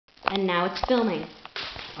And now it's filming.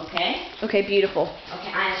 Okay? Okay, beautiful.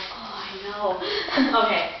 Okay, I know.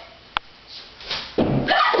 Okay.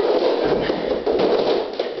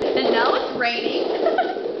 And now it's raining.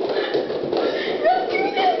 Run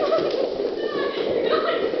through them!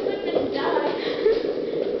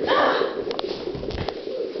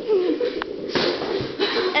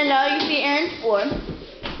 And now you see Erin's floor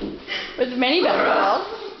with many basketballs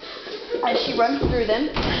as she runs through them.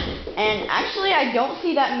 And actually, I don't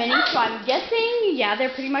see that many, so I'm guessing, yeah, they're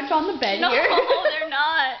pretty much on the bed here. No, they're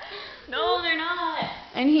not. No, they're not.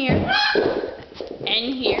 And here.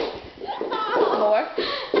 And here. More.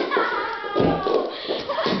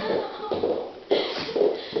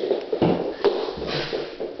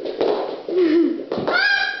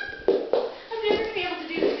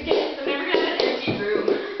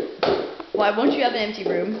 Why won't you have an empty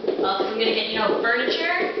room? I'm gonna get,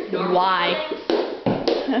 furniture. Why?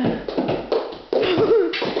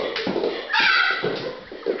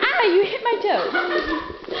 Ah, you hit my toe.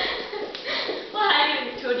 Well, I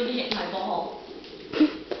didn't toe did you hit my ball?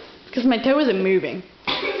 Because my toe isn't moving.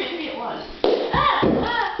 Maybe it was.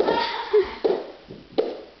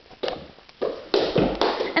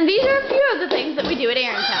 And these are a few of the things that we do at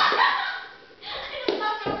Erin's house.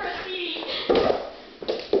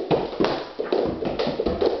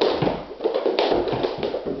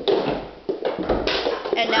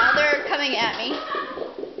 And now they're coming at me.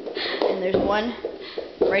 And there's one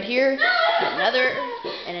right here,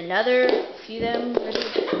 and another. See them?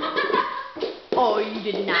 Oh, you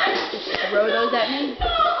did not just throw those at me?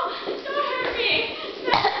 No! Don't hurt me!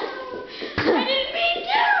 I didn't mean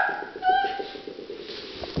to!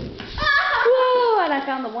 Whoa, and I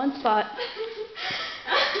found the one spot.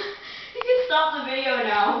 You can stop the video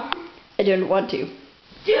now. I didn't want to.